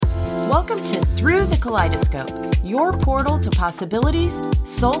Welcome to Through the Kaleidoscope, your portal to possibilities,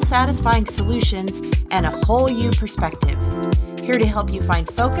 soul-satisfying solutions, and a whole you perspective. Here to help you find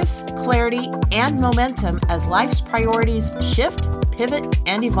focus, clarity, and momentum as life's priorities shift, pivot,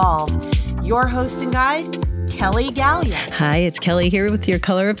 and evolve. Your host and guide, Kelly Gallia. Hi, it's Kelly here with your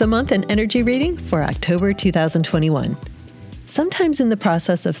Color of the Month and energy reading for October 2021. Sometimes in the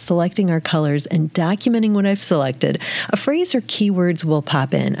process of selecting our colors and documenting what I've selected, a phrase or keywords will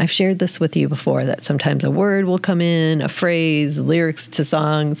pop in. I've shared this with you before, that sometimes a word will come in, a phrase, lyrics to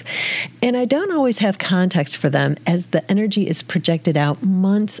songs, and I don't always have context for them as the energy is projected out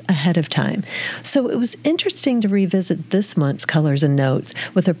months ahead of time. So it was interesting to revisit this month's colors and notes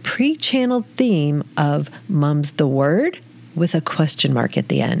with a pre-channeled theme of Mum's the Word with a question mark at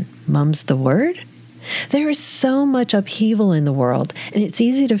the end. Mum's the Word? There is so much upheaval in the world, and it's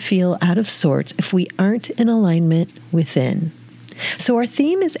easy to feel out of sorts if we aren't in alignment within. So our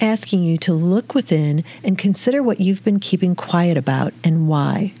theme is asking you to look within and consider what you've been keeping quiet about and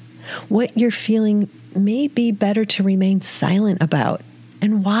why. What you're feeling may be better to remain silent about,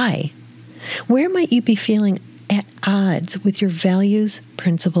 and why. Where might you be feeling at odds with your values,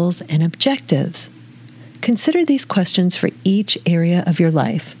 principles, and objectives? Consider these questions for each area of your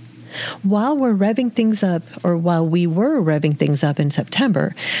life. While we were revving things up in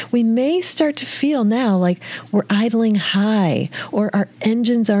September, we may start to feel now like we're idling high or our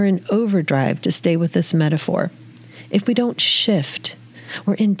engines are in overdrive, to stay with this metaphor. If we don't shift,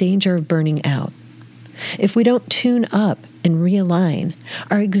 we're in danger of burning out. If we don't tune up and realign,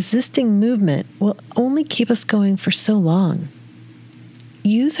 our existing movement will only keep us going for so long.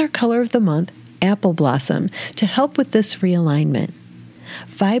 Use our color of the month, Apple Blossom, to help with this realignment.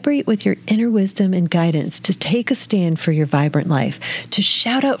 Vibrate with your inner wisdom and guidance to take a stand for your vibrant life, to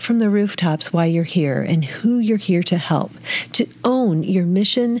shout out from the rooftops why you're here and who you're here to help, to own your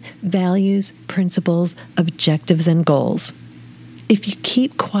mission, values, principles, objectives, and goals. If you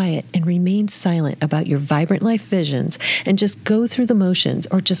keep quiet and remain silent about your vibrant life visions and just go through the motions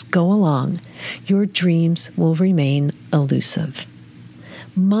or just go along, your dreams will remain elusive.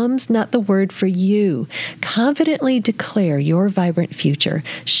 Mum's not the word for you. Confidently declare your vibrant future,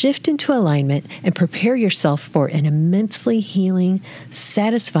 shift into alignment, and prepare yourself for an immensely healing,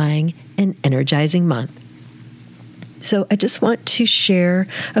 satisfying, and energizing month. So I just want to share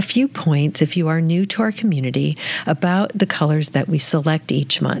a few points, if you are new to our community, about the colors that we select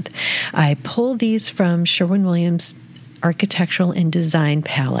each month. I pull these from Sherwin-Williams Architectural and Design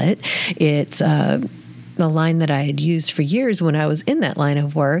Palette. It's the line that I had used for years when I was in that line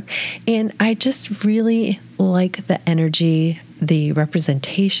of work. And I just really like the energy, the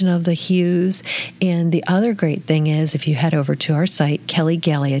representation of the hues. And the other great thing is, if you head over to our site,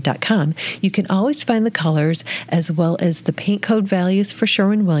 kellygallia.com, you can always find the colors as well as the paint code values for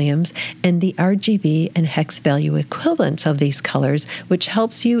Sherwin-Williams and the RGB and hex value equivalents of these colors, which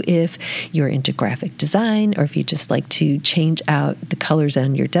helps you if you're into graphic design or if you just like to change out the colors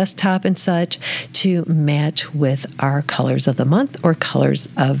on your desktop and such to match with our colors of the month or colors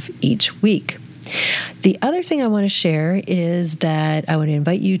of each week. The other thing I want to share is that I want to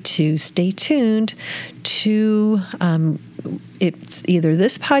invite you to stay tuned to it's either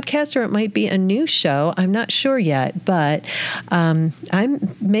this podcast or it might be a new show. I'm not sure yet, but I'm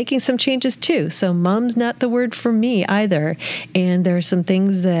making some changes too. So Mum's not the word for me either. And there are some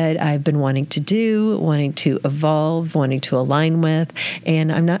things that I've been wanting to do, wanting to evolve, wanting to align with.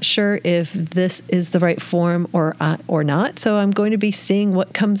 And I'm not sure if this is the right form or not. So I'm going to be seeing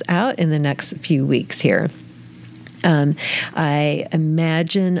what comes out in the next few weeks here. I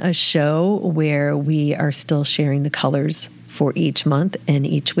imagine a show where we are still sharing the colors for each month and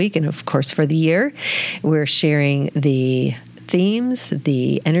each week. And of course, for the year, we're sharing the themes,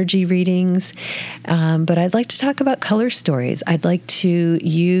 the energy readings, but I'd like to talk about color stories. I'd like to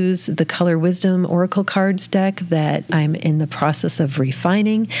use the Color Wisdom Oracle Cards deck that I'm in the process of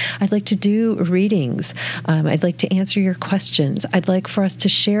refining. I'd like to do readings. I'd like to answer your questions. I'd like for us to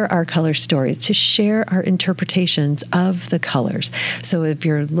share our color stories, to share our interpretations of the colors. So if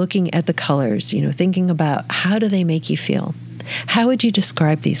you're looking at the colors, thinking about how do they make you feel? How would you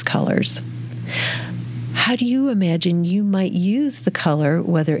describe these colors? How do you imagine you might use the color,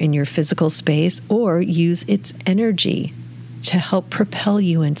 whether in your physical space or use its energy to help propel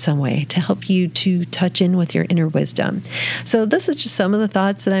you in some way, to help you to touch in with your inner wisdom? So this is just some of the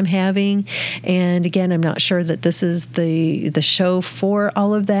thoughts that I'm having. And again, I'm not sure that this is the show for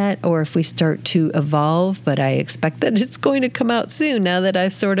all of that or if we start to evolve, but I expect that it's going to come out soon now that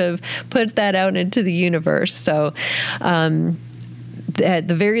I've sort of put that out into the universe. So at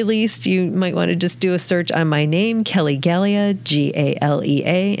the very least, you might want to just do a search on my name, Kelly Galea,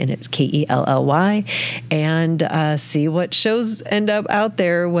 Galea, and it's Kelly, and see what shows end up out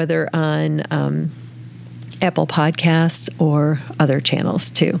there, whether on Apple Podcasts or other channels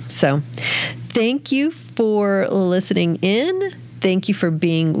too. So thank you for listening in. Thank you for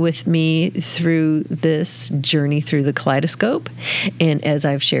being with me through this journey through the kaleidoscope. And as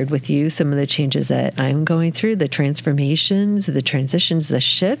I've shared with you some of the changes that I'm going through, the transformations, the transitions, the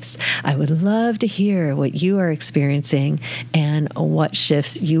shifts, I would love to hear what you are experiencing and what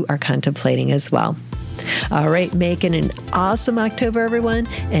shifts you are contemplating as well. All right, make it an awesome October, everyone.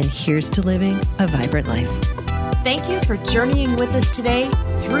 And here's to living a vibrant life. Thank you for journeying with us today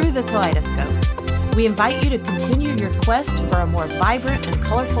through the kaleidoscope. We invite you to continue your quest for a more vibrant and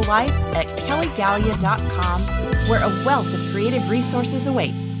colorful life at kellygalea.com, where a wealth of creative resources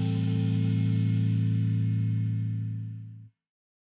await.